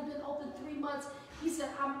guys have only been open 3 months. He said,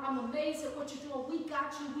 I'm amazed at what you're doing. We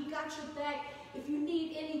got you. We got your back. If you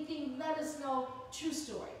need anything, let us know. True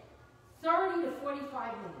story. 30 to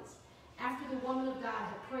 45 minutes after the woman of God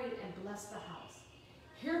had prayed and blessed the house,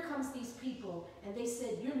 here comes these people, and they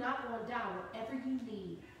said, you're not going down. Whatever you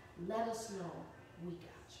need, let us know. We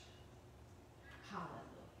got you.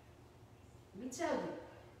 Hallelujah. Let me tell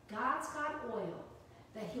you, God's got oil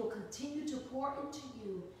that he'll continue to pour into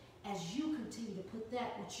you as you continue to put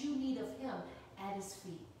that which you need of him at his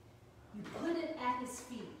feet. You put it at his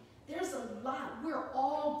feet. There's a lot we're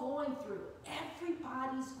all going through.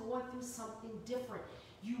 Everybody's going through something different.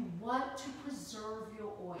 You want to preserve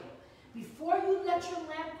your oil. Before you let your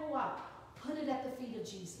lamp go out, put it at the feet of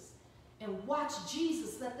Jesus and watch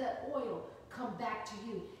Jesus let that oil come back to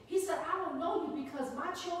you. He said, I don't know you because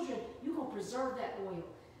my children, you're going to preserve that oil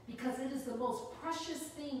because it is the most precious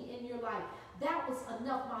thing in your life. That was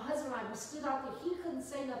enough. My husband and I, we stood out there. He couldn't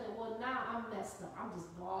say nothing. Well, now I'm messed up. I'm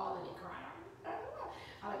just bawling and crying.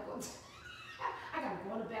 I got to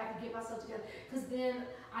go in the bathroom, get myself together, because then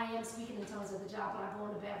I am speaking in tongues at the job, but I go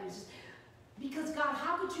in the bathroom. It's just, because God,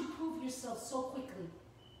 how could you prove yourself so quickly?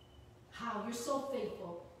 How? You're so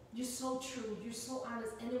faithful. You're so true. You're so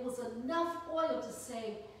honest. And it was enough oil to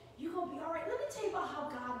say, you're going to be all right. Let me tell you about how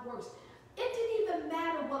God works. It didn't even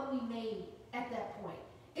matter what we made at that point.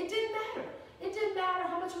 It didn't matter. It didn't matter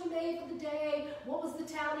how much we made for the day, what was the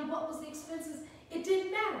tally, what was the expenses. It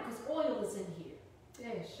didn't matter because oil is in here.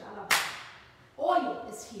 Yeah, shut up. Oil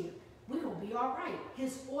is here. We're going to be all right.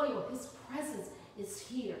 His oil, his presence is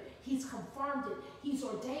here. He's confirmed it. He's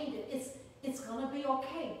ordained it. It's going to be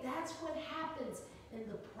okay. That's what happens in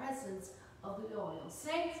the presence of the oil.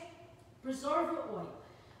 Saints, preserve your oil.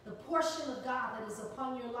 The portion of God that is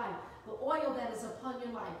upon your life, the oil that is upon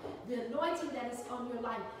your life, the anointing that is on your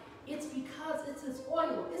life, it's because it's his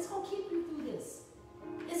oil. It's going to keep you through this.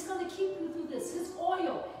 It's going to keep you through this. His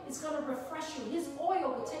oil is going to refresh you. His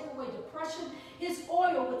oil will take away depression. His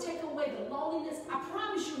oil will take away the loneliness. I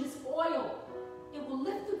promise you, his oil, it will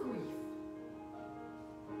lift the grief.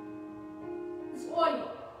 His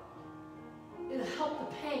oil, it'll help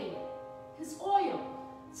the pain. His oil.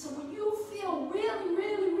 So when you feel really,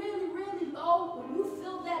 really, really, really low, when you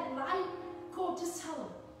feel that light, go just tell him,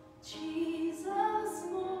 Jesus,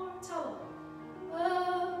 Lord, tell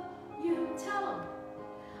him, you tell him,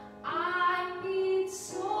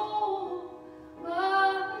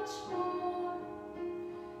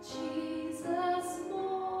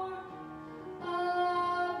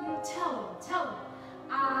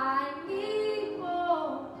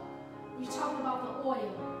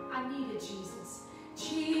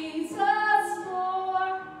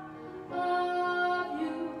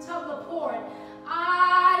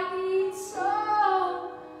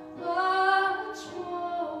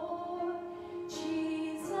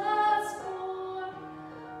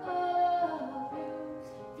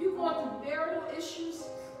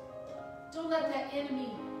 let that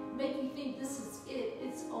enemy make you think this is it.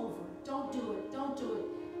 It's over. Don't do it. Don't do it.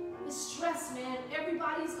 It's stress, man.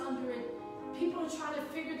 Everybody's under it. People are trying to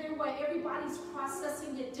figure their way. Everybody's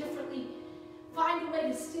processing it differently. Find a way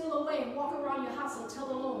to steal away and walk around your house and tell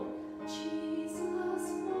the Lord, Jesus,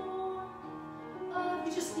 more.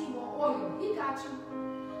 You just need more oil. He got you.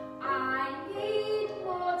 I need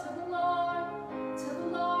more to the Lord. To the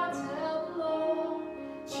Lord, tell the Lord.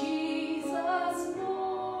 Jesus,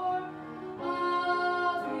 more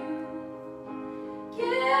of you.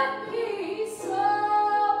 Give me so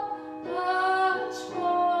much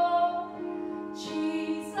more.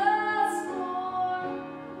 Jesus, more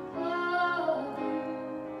of you.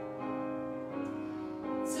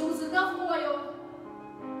 So it was enough oil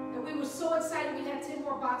that we were so excited we had 10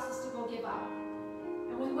 more boxes to go give out.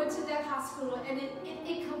 And we went to that hospital, and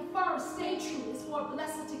it confirmed, stay true. It's more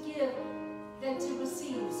blessed to give than to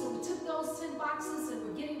receive. So we took those 10 boxes, and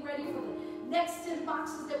we're getting ready for the next 10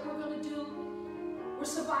 boxes that we're going to do. We're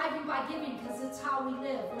surviving by giving because it's how we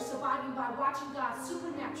live. We're surviving by watching God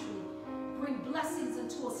supernaturally bring blessings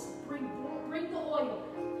into us. Bring the oil.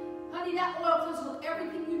 Honey, that oil comes with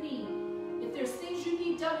everything you need. If there's things you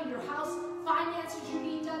need done in your house, finances you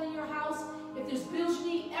need done in your house, if there's bills you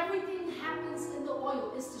need, everything happens in the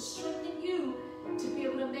oil. It's to strengthen you to be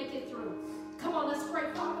able to make it through. Come on, let's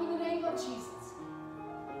pray. Father, in the name of Jesus.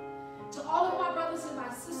 To all of my brothers and my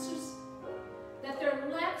sisters, that their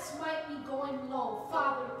lamps might be going low.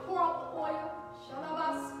 Father, pour out the oil.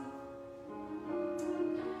 Shalabasi.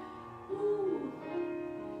 Ooh.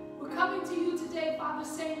 We're coming to you today, Father,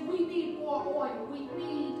 saying we need more oil. We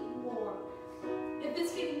need more. If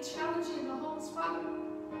it's getting challenging in the homes, Father,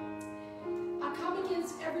 I come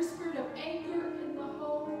against every spirit of anger in the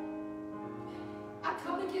home. I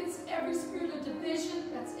come against every spirit of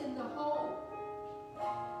division that's in the home.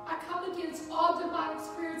 I come against all demonic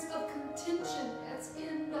spirits of contention that's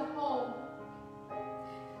in the home.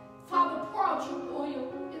 Father, pour out your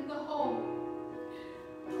oil in the home.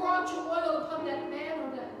 Pour out your oil upon that man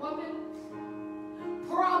or that woman.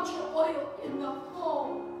 Pour out your oil in the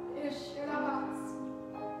home.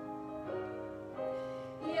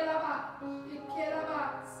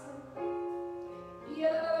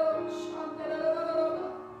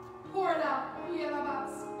 Pour it out.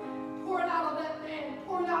 Pour it out on that man.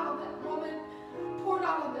 Pour it out on that woman. Pour it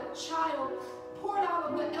out on that child. Pour it out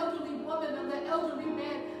on the elderly woman and the elderly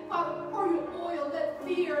man. Father, pour your oil. Let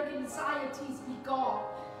fear and anxieties be gone.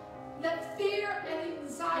 Let fear and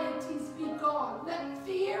anxieties be gone. Let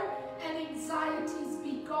fear and anxieties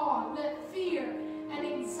be gone. Let fear and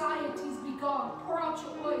anxieties be gone. Pour out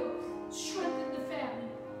your oil. Strengthen the family.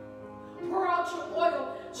 Pour out your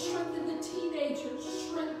oil. Strengthen the teenagers.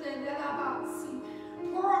 Strengthen the Rabasi.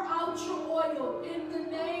 Pour out your oil in the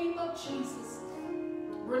name of Jesus.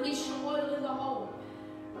 Release your oil in the home.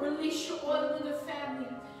 Release your oil in the family.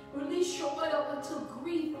 Release your oil until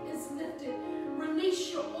grief is lifted.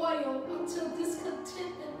 Release your oil until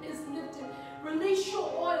discontentment is lifted. Release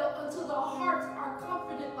your oil until the hearts are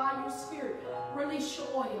comforted by your spirit. Release your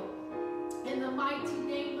oil in the mighty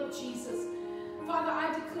name of Jesus. Father,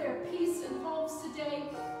 I declare peace in homes today.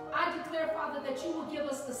 I declare, Father, that you will give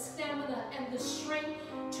us the stamina and the strength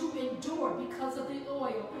to endure because of the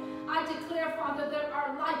oil. I declare, Father, that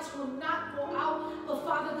our lights will not go out, but,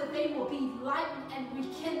 Father, that they will be lightened and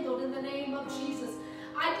rekindled in the name of Jesus.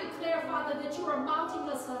 I declare, Father, that you are mounting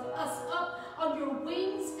us up on your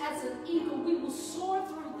wings as an eagle. We will soar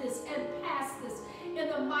through this and pass this in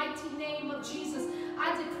the mighty name of Jesus.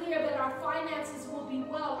 I declare that our finances will be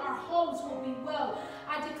well, our homes will be well.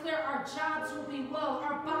 I declare our jobs will be well,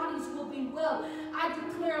 our bodies will be well. I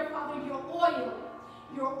declare, Father, your oil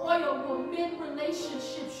will mend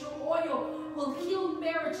relationships. Your oil will heal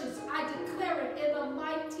marriages. I declare it in the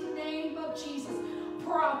mighty name of Jesus.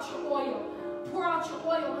 Pour out your oil. Pour out your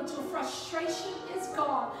oil until frustration is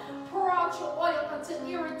gone. Pour out your oil until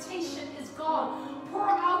irritation is gone. Pour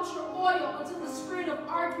out your oil until the spirit of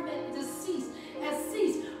argument has ceased.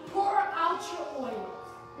 Pour out your oil.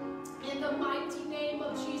 In the mighty name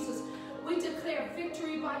of Jesus, we declare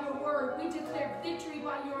victory by your word. We declare victory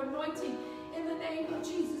by your anointing. In the name of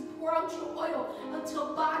Jesus, pour out your oil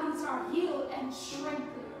until bodies are healed and strengthened.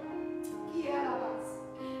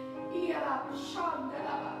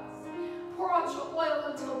 Pour out your oil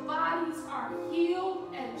until bodies are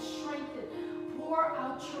healed and strengthened. Pour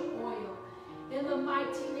out your oil. In the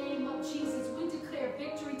mighty name of Jesus, we declare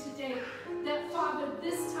victory today. That, Father,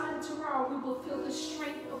 this time tomorrow we will feel the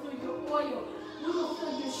strength of your oil. We will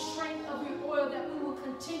feel your strength of your oil, that we will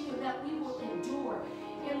continue, that we will endure.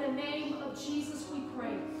 In the name of Jesus we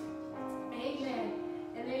pray. Amen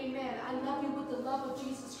and amen. I love you with the love of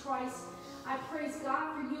Jesus Christ. I praise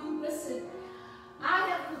God for you. Listen, I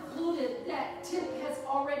have concluded that TIP has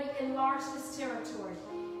already enlarged this territory.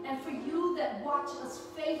 And for you that watch us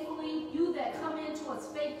faithfully, you that come into us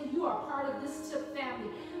faithfully, you are part of this TIP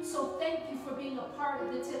family. So thank you for being a part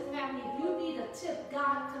of the TIP family. If you need a TIP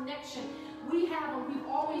God connection, we have, and we've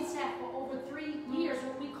always had for over 3 years,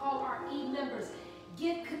 what we call our e-members.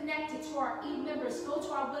 Get connected to our e-members. Go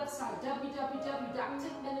to our website,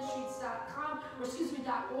 www.tipministries.com,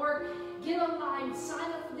 Get online,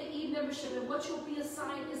 sign up for the e-membership, and what you'll be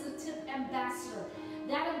assigned is a TIP ambassador.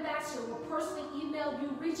 That ambassador will personally email you,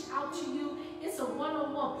 reach out to you. It's a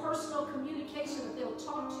one-on-one personal communication that they'll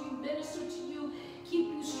talk to you, minister to you, keep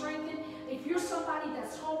you strengthened. If you're somebody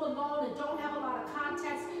that's home alone and don't have a lot of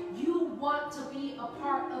contacts, you want to be a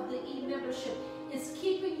part of the e-membership. It's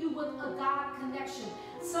keeping you with a God connection.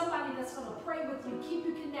 Somebody that's going to pray with you, keep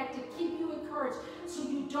you connected, keep you encouraged, so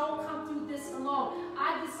you don't come through this alone.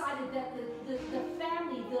 I decided that the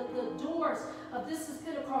family, the doors of This is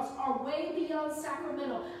Pentecost are way beyond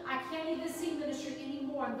Sacramento. I can't even see ministry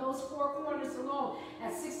anymore in those 4 corners alone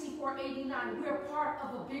at 6489. We're part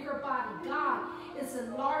of a bigger body. God is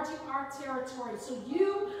enlarging our territory. So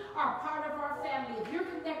you are part of our family. If you're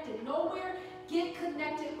connected nowhere, get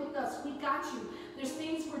connected with us. We got you. There's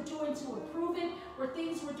things we're doing to improve it, or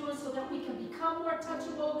things we're doing so that we can become more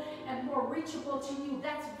touchable and more reachable to you.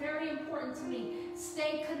 That's very important to me.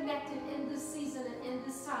 Stay connected in this season and in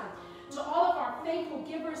this time. To all of our faithful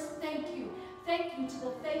givers, thank you. Thank you to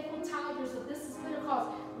the faithful tithers of This is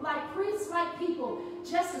Pentecost. Like priests, like people,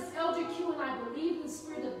 just as Elder Q and I believe in the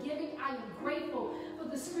spirit of giving, I am grateful for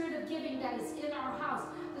the spirit of giving that is in our house.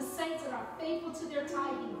 The saints that are faithful to their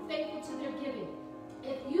tithing, faithful to their giving.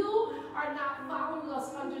 If you are not following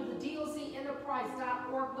us under the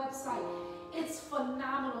DOZenterprise.org website, it's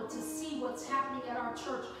phenomenal to see what's happening at our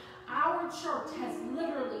church. Our church has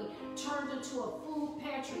literally turned into a food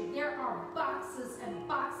pantry. There are boxes and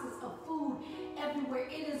boxes of food everywhere.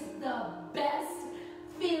 It is the best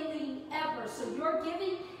feeling ever. So your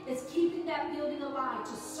giving is keeping that building alive,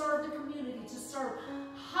 to serve the community, to serve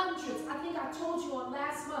hundreds. I think I told you on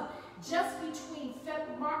last month, just between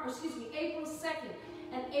April 2nd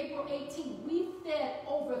and April 18th, we fed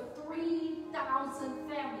over 3,000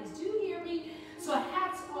 families. Do you hear me? So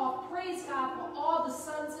hats off, praise God for all the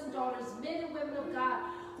sons and daughters, men and women of God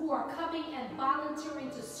who are coming and volunteering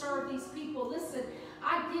to serve these people. Listen,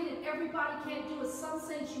 I get it. Everybody can't do it. Some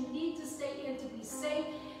saints, you need to stay in to be safe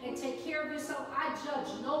and take care of yourself. I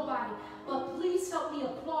judge nobody. But please help me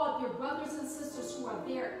applaud your brothers and sisters who are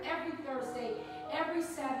there every Thursday, every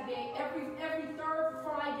Saturday, every third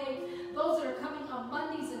Friday. Those that are coming on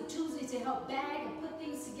Mondays and Tuesdays to help bag and put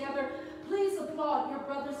things together. Please applaud your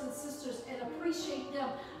brothers and sisters and appreciate them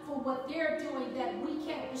for what they're doing, that we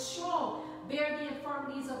can't be strong, bear the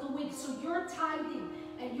infirmities of the weak. So your tithing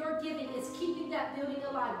and your giving is keeping that building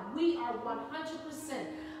alive. We are 100%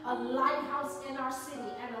 a lighthouse in our city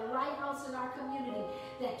and a lighthouse in our community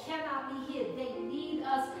that cannot be hid. They need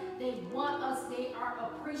us. They want us. They are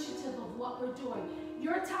appreciative of what we're doing.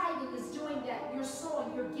 Your tithing is doing that. You're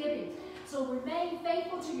sowing, you're giving. So remain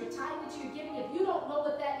faithful to your tithing, to your giving. If you don't know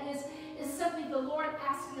what that is, it's simply the Lord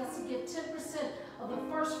asking us to give 10% of the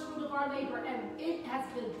first fruit of our labor. And it has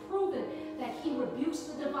been proven that he rebukes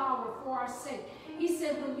the devourer for our sake. He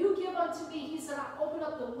said, when you give unto me, he said, I open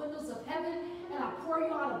up the windows of heaven and I pour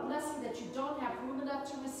you out a blessing that you don't have room enough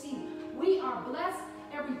to receive. We are blessed.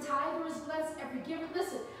 Every tither is blessed. Every giver.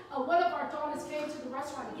 Listen, one of our daughters came to the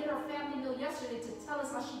restaurant to get her family meal yesterday to tell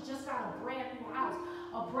us how she just got a brand new house.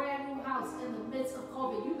 A brand new house in the midst of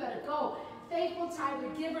COVID. You better go. Faithful tither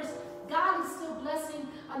givers. God is still blessing.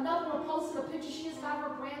 Another one posted a picture. She just got her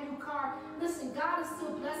brand new car. Listen, God is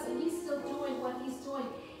still blessing. He's still doing what he's doing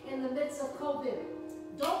in the midst of COVID.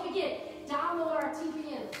 Don't forget, download our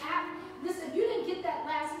TBM app. Listen, if you didn't get that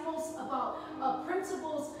last post about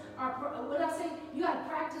principles, what I say, you got to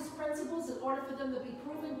practice principles in order for them to be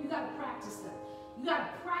proven. You got to practice them. You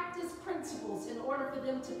got to practice principles in order for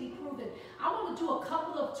them to be proven. I want to do a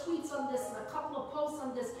couple of tweets on this and a couple of posts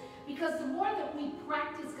on this, because the more that we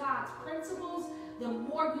practice God's principles, the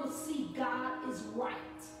more you'll see God is right.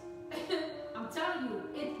 I'm telling you,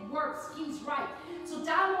 it works. He's right. So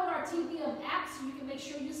download our TBM app so you can make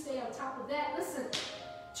sure you stay on top of that. Listen,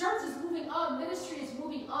 church is moving on. Ministry is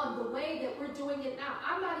moving on the way that we're doing it now.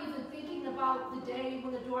 I'm not even thinking about the day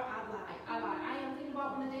when the door, I am thinking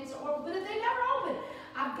about when the days are open, but if they never open,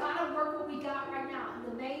 I've got to work what we got right now.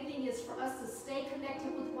 And the main thing is for us to stay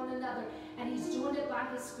connected with one another, and he's doing it by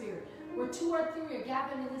his spirit. Where 2 or 3 are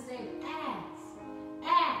gathered in his name,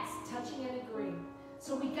 as touching and agreeing.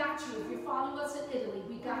 So we got you. If you're following us in Italy,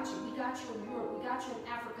 we got you. We got you in Europe. We got you in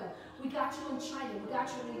Africa. We got you in China. We got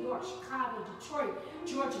you in New York, Chicago, Detroit,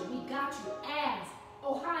 Georgia. We got you. As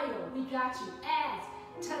Ohio, we got you. As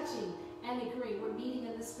touching and agree. We're meeting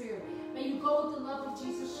in the Spirit. May you go with the love of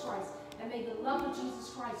Jesus Christ. And may the love of Jesus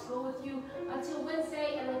Christ go with you until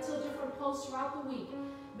Wednesday and until different posts throughout the week.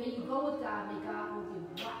 May you go with God. May God go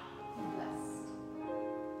with you. Wow.